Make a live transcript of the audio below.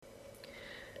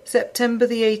September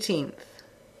the 18th.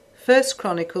 1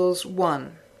 Chronicles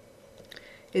 1,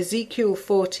 Ezekiel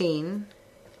 14,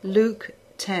 Luke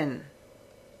 10.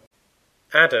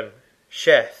 Adam,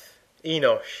 Sheth,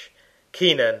 Enosh,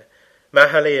 Kenan,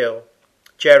 Mahalaleel,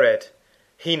 Jared,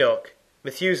 Enoch,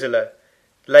 Methuselah,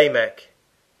 Lamech,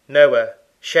 Noah,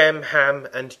 Shem, Ham,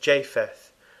 and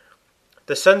Japheth.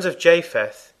 The sons of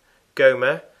Japheth,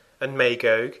 Gomer, and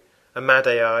Magog, and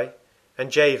Madai,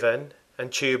 and Javan,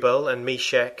 and Tubal, and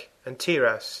Meshech, and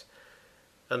Tiras.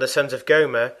 And the sons of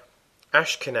Gomer,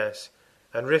 Ashkenaz,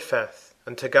 and Riphath,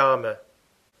 and Togarmah.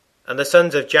 And the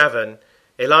sons of Javan,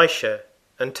 Elisha,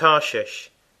 and Tarshish,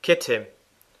 Kittim,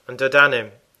 and Dodanim.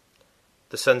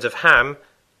 The sons of Ham,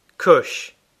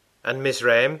 Cush, and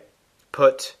Mizraim,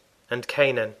 Put, and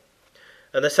Canaan.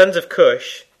 And the sons of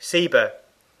Cush, Seba,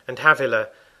 and Havilah,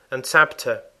 and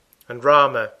Sabta, and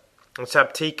Ramah, and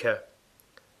Sabteka.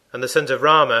 And the sons of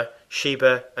Ramah,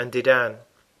 Sheba, and Dedan.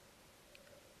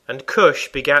 And Cush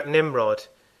begat Nimrod.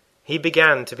 He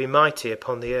began to be mighty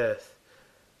upon the earth.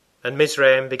 And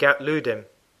Mizraim begat Ludim,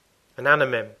 and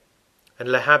Anamim, and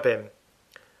Lehabim,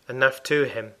 and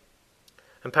Naphtuhim,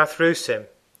 and Pathrusim,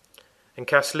 and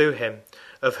Casluhim,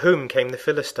 of whom came the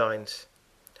Philistines,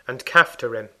 and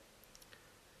Caphtorim.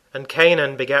 And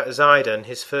Canaan begat Zidon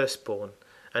his firstborn,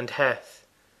 and Heth,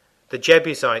 the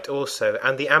Jebusite also,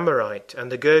 and the Amorite,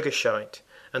 and the Girgashite,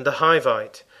 and the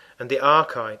Hivite, and the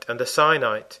Archite, and the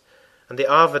Sinite, and the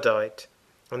Arvadite,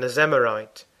 and the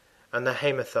Zemarite, and the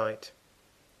Hamathite.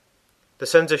 The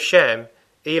sons of Shem,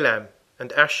 Elam,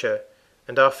 and Asher,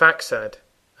 and Arphaxad,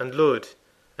 and Lud,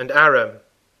 and Aram,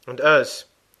 and Uz,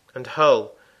 and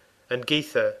Hul, and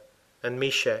Gether, and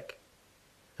Meshech.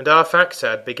 And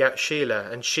Arphaxad begat Shelah,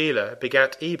 and Shelah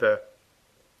begat Eber.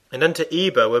 And unto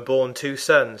Eber were born two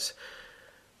sons.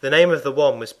 The name of the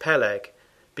one was Peleg,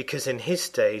 because in his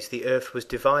days the earth was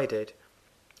divided,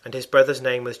 and his brother's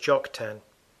name was Joktan.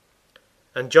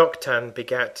 And Joktan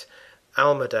begat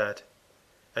Almodad,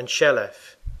 and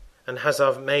Sheleph, and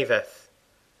Hazarmaveth,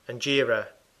 and Jerah,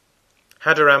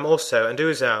 Hadaram also, and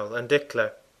Uzal, and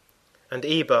Diklah, and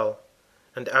Ebal,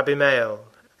 and Abimael,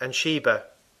 and Sheba,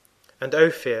 and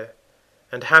Ophir,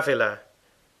 and Havilah,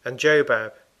 and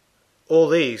Jobab. All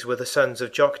these were the sons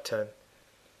of Joktan.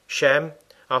 Shem,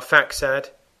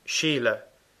 Arphaxad, Shelah,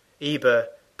 Eber,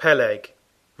 Peleg,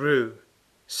 Ru,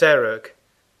 Serug,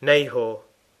 Nahor,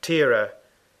 Terah,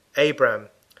 Abram,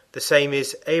 the same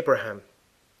is Abraham.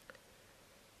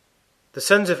 The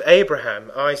sons of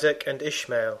Abraham, Isaac, and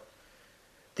Ishmael.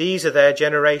 These are their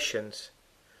generations.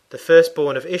 The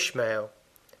firstborn of Ishmael,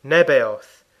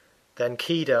 Nebaioth, then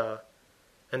Kedar,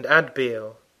 and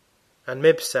Adbeel, and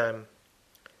Mibsam,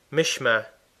 Mishma,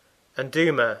 and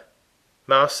Duma,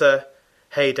 Massa,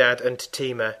 Hadad, and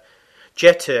Tema,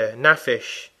 Jeter,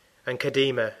 Naphish, and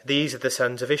Kedemah. These are the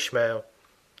sons of Ishmael.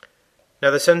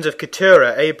 Now the sons of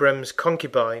Keturah, Abram's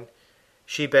concubine,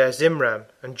 she bare Zimram,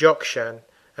 and Jokshan,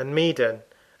 and Medan,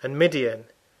 and Midian,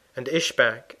 and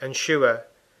Ishbak, and Shua.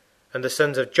 And the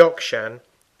sons of Jokshan,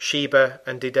 Sheba,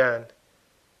 and Dedan.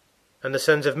 And the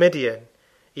sons of Midian,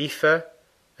 Ephah,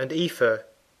 and Ephah,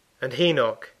 and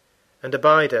Henoch, and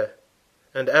Abida,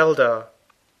 and Eldar.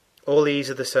 All these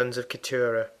are the sons of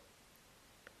Keturah.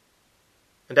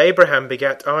 And Abraham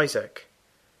begat Isaac.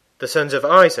 The sons of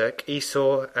Isaac,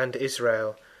 Esau, and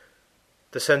Israel.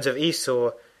 The sons of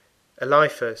Esau,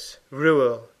 Eliphaz,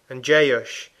 Reuel, and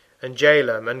Jeush, and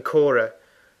Jalam, and Korah.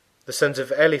 The sons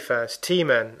of Eliphaz,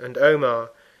 Teman, and Omar,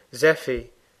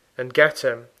 Zephi, and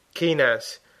Gatam,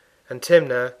 Kenaz, and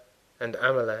Timnah, and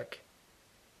Amalek.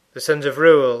 The sons of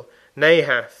Reuel,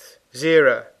 Nahath,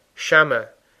 Zerah, Shammah,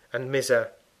 and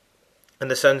Mizah.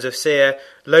 And the sons of Seir,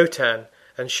 Lotan,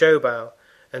 and Shobal,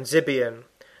 and Zibeon,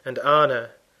 and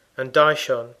Anah, and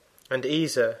Dishon, and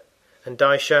Ezer, and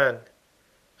Dishan.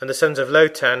 And the sons of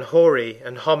Lotan, Hori,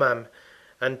 and Homam,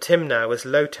 and Timnah was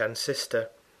Lotan's sister.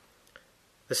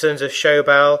 The sons of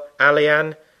Shobal,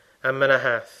 Alian, and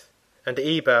Manahath, and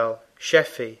Ebal,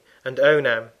 Shephi, and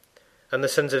Onam. And the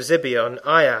sons of Zibeon,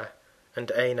 Aiah,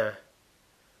 and Anah.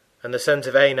 And the sons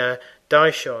of Anah,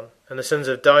 Dishon. And the sons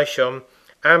of Dishon,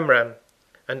 Amram,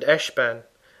 and Eshban,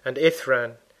 and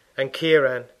Ithran, and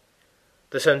Kiran.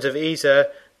 The sons of Ezer,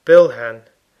 Bilhan,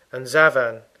 and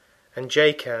Zavan, and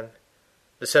Jachan.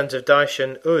 The sons of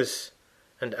Dishon, Uz,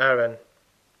 and Aaron.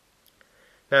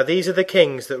 Now these are the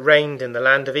kings that reigned in the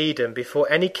land of Edom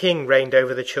before any king reigned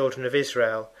over the children of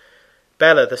Israel.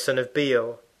 Bela the son of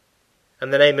Beor,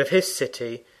 and the name of his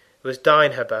city was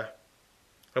Dinhabah.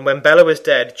 And when Bela was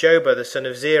dead, Jobab the son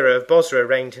of Zerah of Bozrah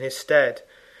reigned in his stead.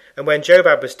 And when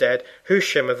Jobab was dead,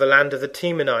 Husham of the land of the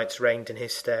Temanites reigned in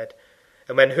his stead.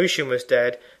 And when Husham was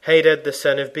dead, Hadad the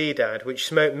son of Bedad, which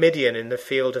smote Midian in the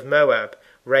field of Moab,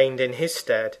 reigned in his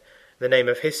stead. The name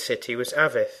of his city was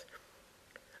Avith.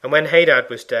 And when Hadad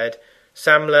was dead,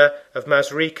 Samlah of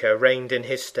Masrekah reigned in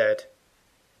his stead.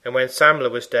 And when Samlah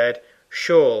was dead,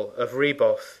 Shaul of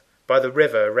Reboth by the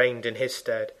river reigned in his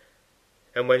stead.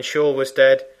 And when Shaul was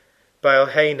dead,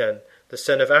 Baal-Hanan the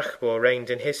son of Achbor reigned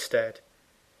in his stead.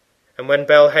 And when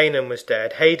Baal-Hanan was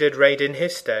dead, Hadad reigned in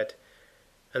his stead.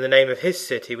 And the name of his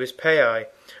city was Pai,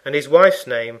 and his wife's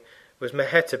name was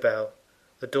Mehetabel,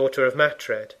 the daughter of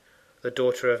Matred, the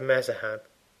daughter of Mezahab.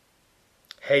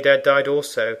 Hadad died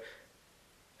also.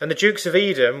 And the dukes of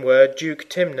Edom were Duke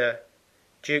Timnah,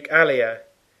 Duke Aliah,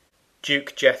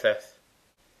 Duke Jetheth,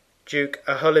 Duke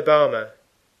Aholibama,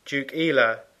 Duke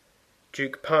Elah,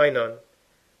 Duke Pinon,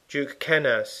 Duke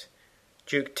Kenaz,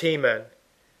 Duke Teman,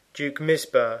 Duke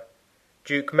Mizpah,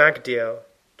 Duke Magdiel,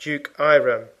 Duke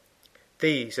Iram.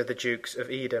 These are the dukes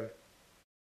of Edom.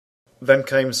 Then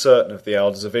came certain of the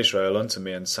elders of Israel unto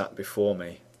me, and sat before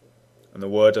me. And the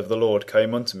word of the Lord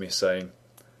came unto me, saying,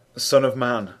 Son of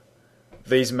man,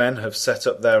 these men have set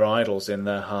up their idols in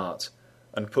their heart,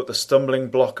 and put the stumbling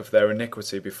block of their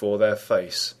iniquity before their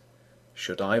face.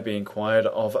 Should I be inquired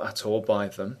of at all by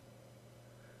them?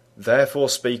 Therefore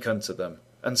speak unto them,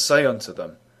 and say unto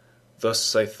them, Thus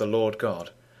saith the Lord God,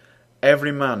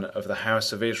 Every man of the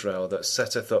house of Israel that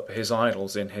setteth up his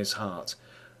idols in his heart,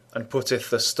 and putteth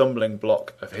the stumbling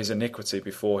block of his iniquity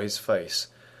before his face,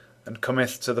 and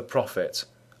cometh to the prophet,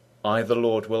 I the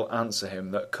Lord will answer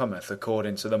him that cometh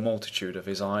according to the multitude of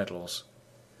his idols.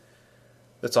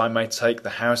 That I may take the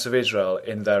house of Israel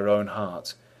in their own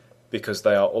heart, because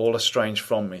they are all estranged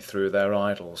from me through their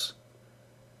idols.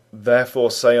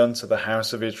 Therefore say unto the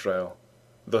house of Israel,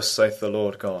 Thus saith the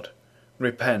Lord God,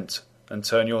 Repent, and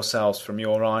turn yourselves from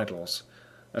your idols,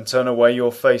 and turn away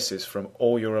your faces from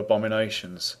all your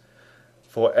abominations.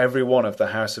 For every one of the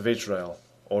house of Israel,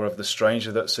 or of the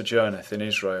stranger that sojourneth in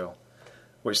Israel,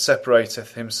 which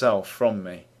separateth himself from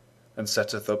me, and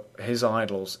setteth up his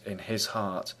idols in his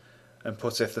heart, and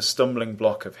putteth the stumbling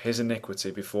block of his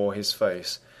iniquity before his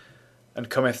face, and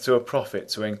cometh to a prophet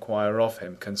to inquire of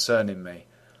him concerning me,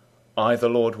 I the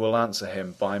Lord will answer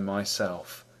him by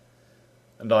myself.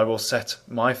 And I will set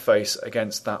my face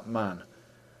against that man,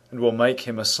 and will make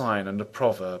him a sign and a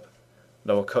proverb,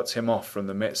 and I will cut him off from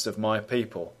the midst of my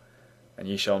people, and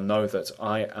ye shall know that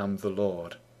I am the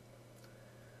Lord.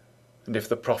 And if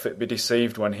the prophet be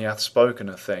deceived when he hath spoken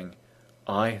a thing,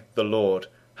 I, the Lord,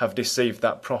 have deceived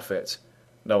that prophet,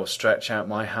 and I will stretch out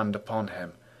my hand upon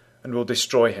him, and will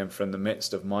destroy him from the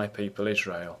midst of my people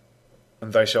Israel.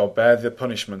 And they shall bear the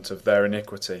punishment of their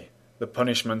iniquity. The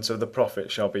punishment of the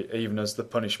prophet shall be even as the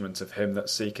punishment of him that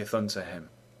seeketh unto him.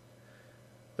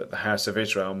 That the house of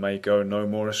Israel may go no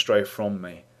more astray from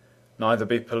me, neither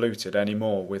be polluted any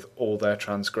more with all their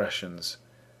transgressions,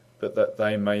 but that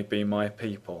they may be my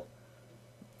people,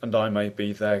 and I may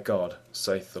be their God,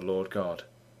 saith the Lord God.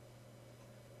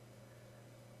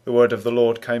 The word of the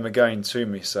Lord came again to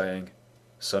me, saying,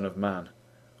 Son of man,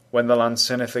 when the land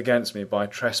sinneth against me by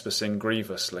trespassing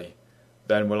grievously,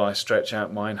 then will I stretch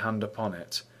out mine hand upon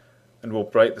it, and will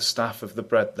break the staff of the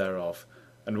bread thereof,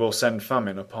 and will send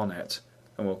famine upon it,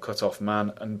 and will cut off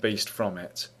man and beast from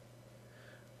it.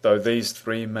 Though these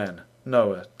 3 men,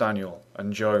 Noah, Daniel,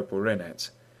 and Job, were in it,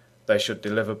 they should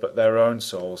deliver but their own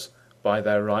souls by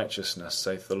their righteousness,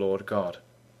 saith the Lord God.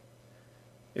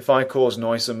 If I cause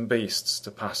noisome beasts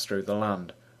to pass through the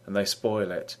land, and they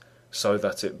spoil it, so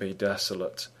that it be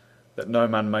desolate, that no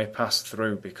man may pass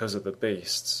through because of the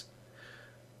beasts.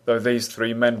 Though these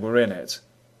 3 men were in it,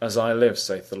 as I live,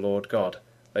 saith the Lord God,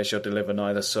 they shall deliver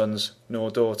neither sons nor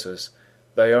daughters,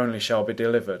 they only shall be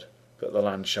delivered, but the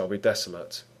land shall be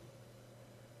desolate.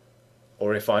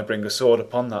 Or if I bring a sword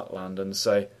upon that land, and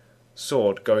say,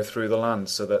 Sword, go through the land,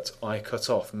 so that I cut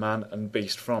off man and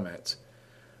beast from it.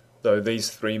 Though these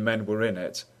 3 men were in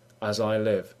it, as I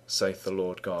live, saith the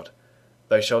Lord God,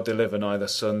 they shall deliver neither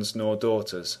sons nor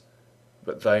daughters,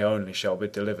 but they only shall be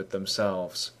delivered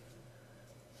themselves.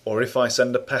 Or if I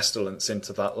send a pestilence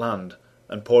into that land,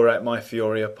 and pour out my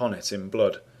fury upon it in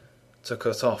blood, to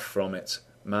cut off from it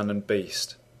man and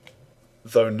beast.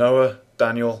 Though Noah,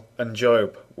 Daniel, and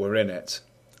Job were in it,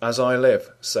 as I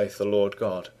live, saith the Lord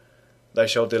God, they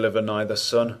shall deliver neither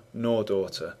son nor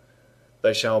daughter,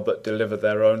 they shall but deliver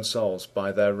their own souls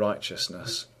by their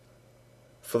righteousness.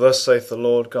 For thus saith the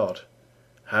Lord God,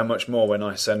 how much more when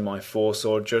I send my 4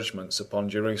 sword judgments upon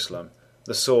Jerusalem,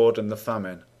 the sword and the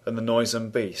famine, and the noisome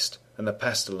beast, and the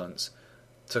pestilence,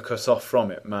 to cut off from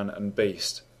it man and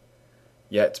beast.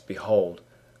 Yet, behold,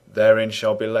 therein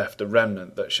shall be left a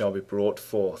remnant that shall be brought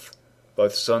forth,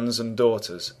 both sons and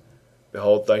daughters,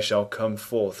 behold, they shall come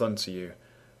forth unto you,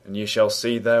 and ye shall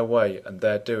see their way and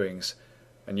their doings,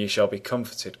 and ye shall be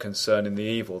comforted concerning the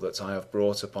evil that I have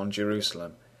brought upon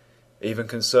Jerusalem, even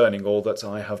concerning all that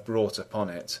I have brought upon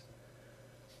it.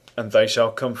 And they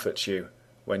shall comfort you,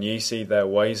 when ye see their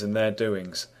ways and their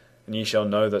doings, and ye shall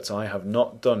know that I have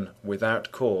not done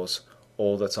without cause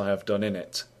all that I have done in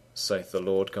it, saith the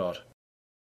Lord God.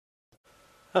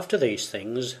 After these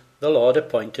things the Lord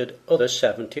appointed other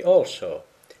 70 also,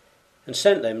 and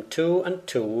sent them 2 and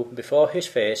 2 before his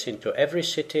face into every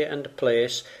city and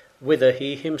place whither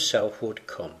he himself would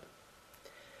come.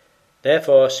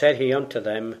 Therefore said he unto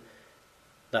them,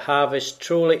 The harvest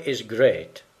truly is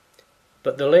great,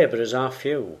 but the labourers are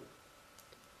few.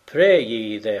 Pray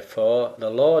ye therefore the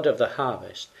Lord of the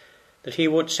harvest, that he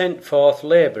would send forth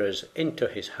labourers into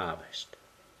his harvest.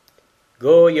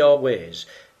 Go your ways,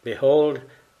 behold,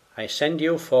 I send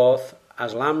you forth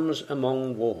as lambs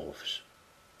among wolves.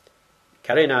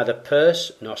 Carry neither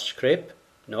purse, nor scrip,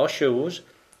 nor shoes,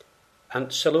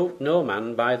 and salute no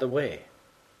man by the way.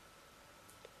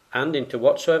 And into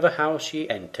whatsoever house ye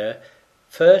enter,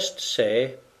 first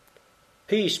say,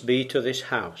 Peace be to this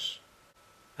house.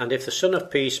 And if the Son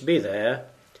of Peace be there,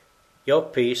 your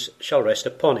peace shall rest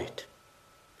upon it.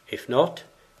 If not,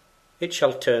 it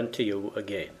shall turn to you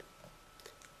again.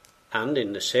 And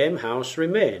in the same house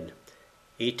remain,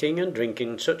 eating and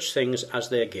drinking such things as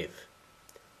they give.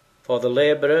 For the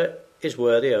labourer is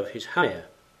worthy of his hire.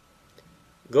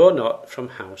 Go not from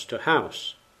house to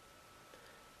house.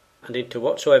 And into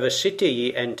whatsoever city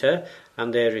ye enter,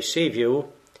 and they receive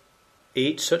you,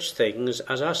 eat such things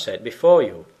as are set before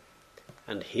you,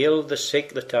 and heal the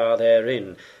sick that are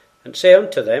therein, and say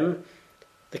unto them,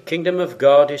 The kingdom of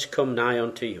God is come nigh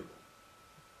unto you.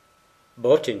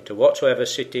 But into whatsoever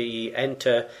city ye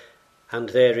enter, and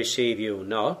they receive you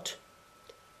not,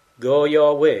 go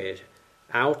your way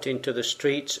out into the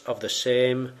streets of the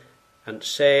same, and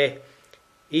say,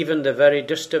 Even the very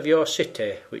dust of your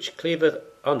city, which cleaveth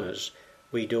on us,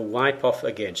 we do wipe off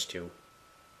against you.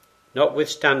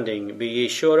 Notwithstanding, be ye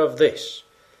sure of this,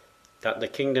 that the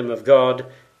kingdom of God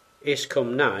is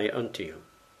come nigh unto you.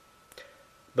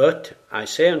 But I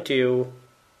say unto you,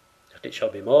 that it shall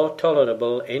be more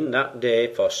tolerable in that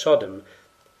day for Sodom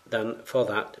than for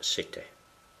that city.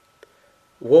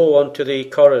 Woe unto thee,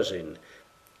 Chorazin!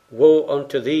 Woe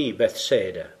unto thee,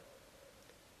 Bethsaida!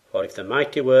 For if the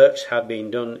mighty works had been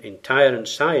done in Tyre and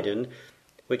Sidon,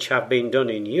 which have been done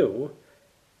in you,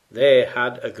 they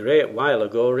had a great while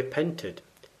ago repented,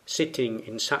 sitting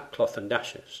in sackcloth and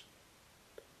ashes.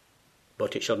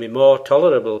 But it shall be more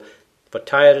tolerable for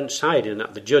Tyre and Sidon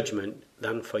at the judgment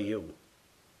than for you.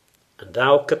 And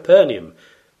thou, Capernaum,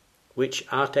 which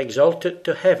art exalted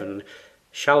to heaven,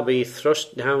 shall be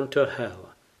thrust down to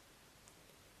hell.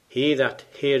 He that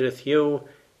heareth you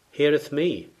heareth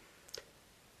me,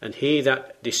 and he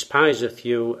that despiseth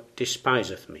you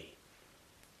despiseth me,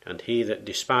 and he that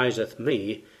despiseth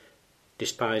me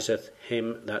despiseth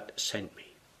him that sent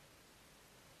me.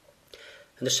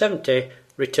 And the 70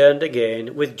 returned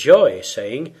again with joy,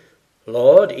 saying,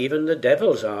 Lord, even the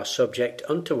devils are subject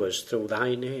unto us through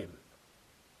thy name.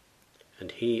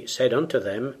 And he said unto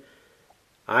them,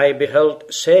 I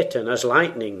beheld Satan as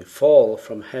lightning fall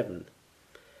from heaven.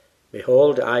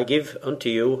 Behold, I give unto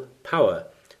you power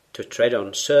to tread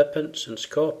on serpents and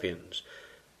scorpions,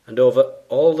 and over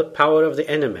all the power of the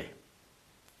enemy,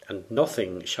 and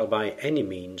nothing shall by any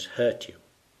means hurt you.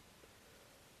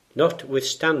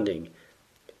 Notwithstanding,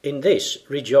 in this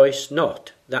rejoice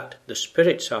not that the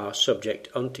spirits are subject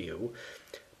unto you,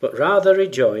 but rather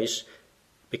rejoice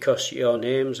because your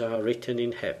names are written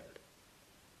in heaven.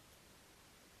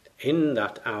 In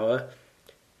that hour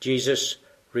Jesus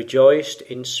rejoiced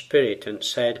in spirit and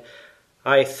said,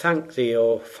 I thank thee,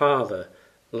 O Father,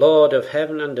 Lord of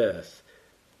heaven and earth,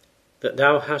 that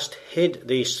thou hast hid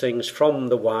these things from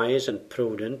the wise and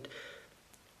prudent,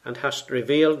 and hast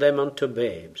revealed them unto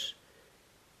babes.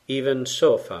 Even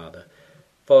so, Father,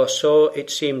 for so it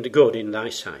seemed good in thy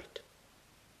sight.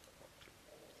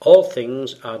 All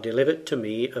things are delivered to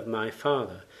me of my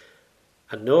Father,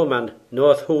 and no man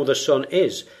knoweth who the Son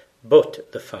is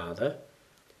but the Father,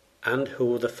 and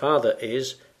who the Father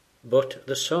is but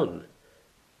the Son,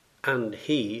 and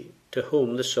he to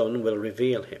whom the Son will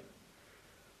reveal him.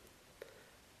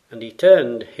 And he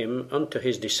turned him unto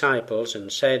his disciples,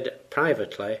 and said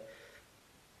privately,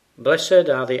 Blessed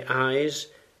are the eyes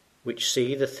which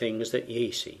see the things that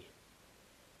ye see.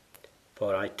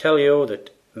 For I tell you that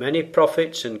many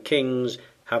prophets and kings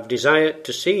have desired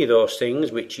to see those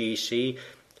things which ye see,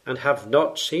 and have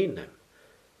not seen them,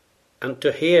 and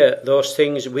to hear those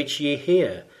things which ye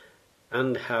hear,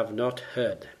 and have not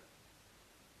heard them.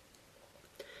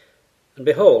 And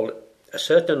behold, a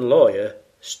certain lawyer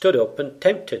stood up and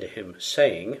tempted him,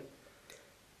 saying,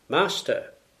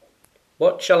 Master,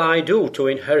 what shall I do to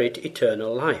inherit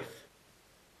eternal life?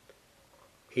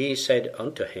 He said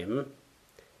unto him,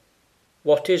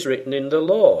 What is written in the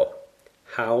law?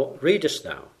 How readest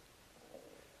thou?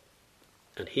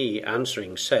 And he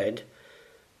answering said,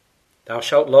 Thou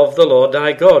shalt love the Lord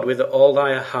thy God with all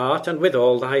thy heart, and with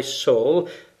all thy soul,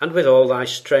 and with all thy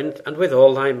strength, and with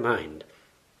all thy mind,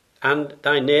 and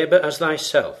thy neighbour as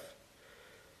thyself.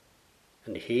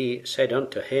 And he said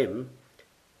unto him,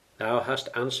 Thou hast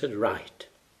answered right.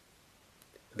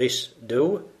 This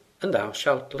do, and thou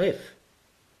shalt live.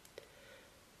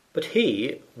 But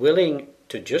he, willing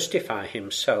to justify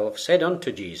himself, said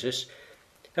unto Jesus,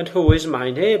 And who is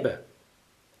my neighbour?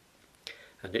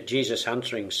 And Jesus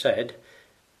answering said,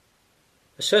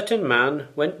 A certain man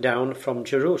went down from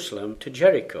Jerusalem to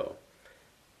Jericho,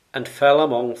 and fell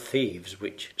among thieves,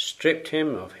 which stripped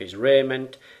him of his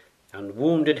raiment, and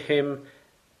wounded him,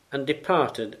 and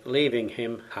departed, leaving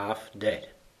him half dead.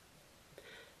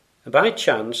 And by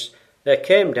chance there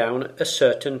came down a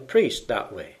certain priest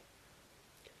that way.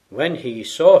 When he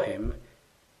saw him,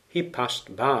 he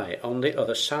passed by on the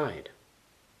other side.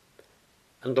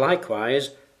 And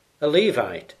likewise a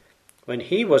Levite, when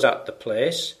he was at the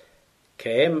place,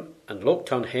 came and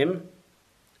looked on him,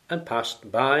 and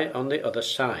passed by on the other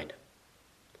side.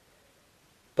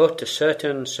 But a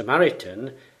certain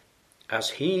Samaritan,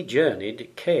 as he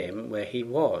journeyed, came where he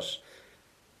was,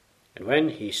 and when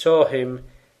he saw him,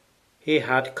 he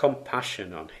had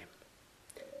compassion on him,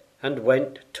 and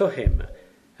went to him,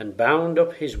 and bound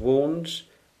up his wounds,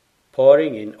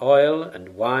 pouring in oil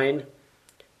and wine,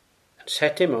 and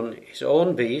set him on his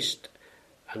own beast,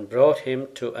 and brought him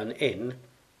to an inn,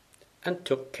 and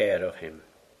took care of him.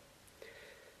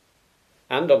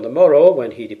 And on the morrow,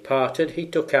 when he departed, he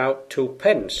took out 2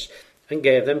 pence, and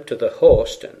gave them to the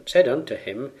host, and said unto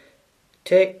him,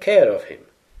 Take care of him,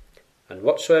 and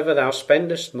whatsoever thou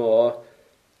spendest more,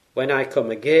 when I come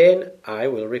again, I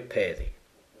will repay thee.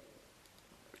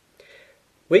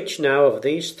 Which now of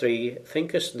these 3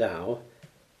 thinkest thou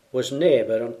was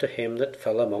neighbour unto him that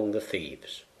fell among the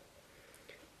thieves?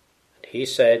 And he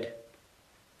said,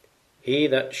 He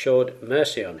that showed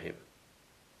mercy on him.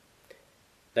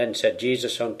 Then said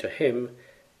Jesus unto him,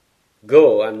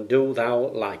 Go and do thou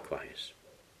likewise.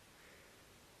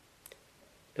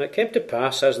 Now it came to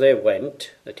pass as they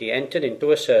went, that he entered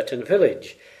into a certain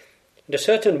village, and a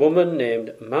certain woman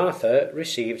named Martha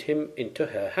received him into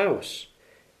her house.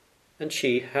 And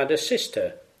she had a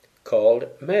sister called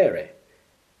Mary,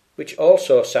 which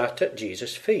also sat at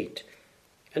Jesus' feet,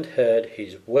 and heard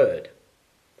his word.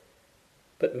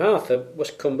 But Martha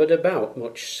was cumbered about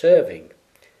much serving,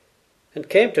 and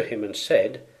came to him and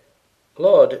said,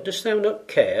 Lord, dost thou not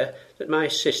care that my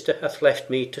sister hath left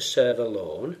me to serve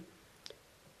alone?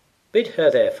 Bid her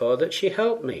therefore that she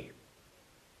help me.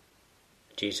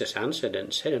 Jesus answered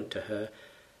and said unto her,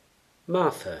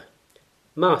 Martha,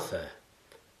 Martha,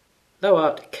 thou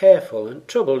art careful and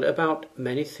troubled about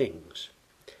many things,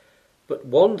 but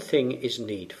one thing is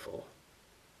needful,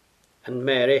 and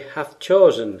Mary hath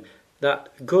chosen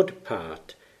that good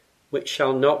part which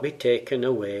shall not be taken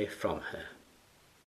away from her.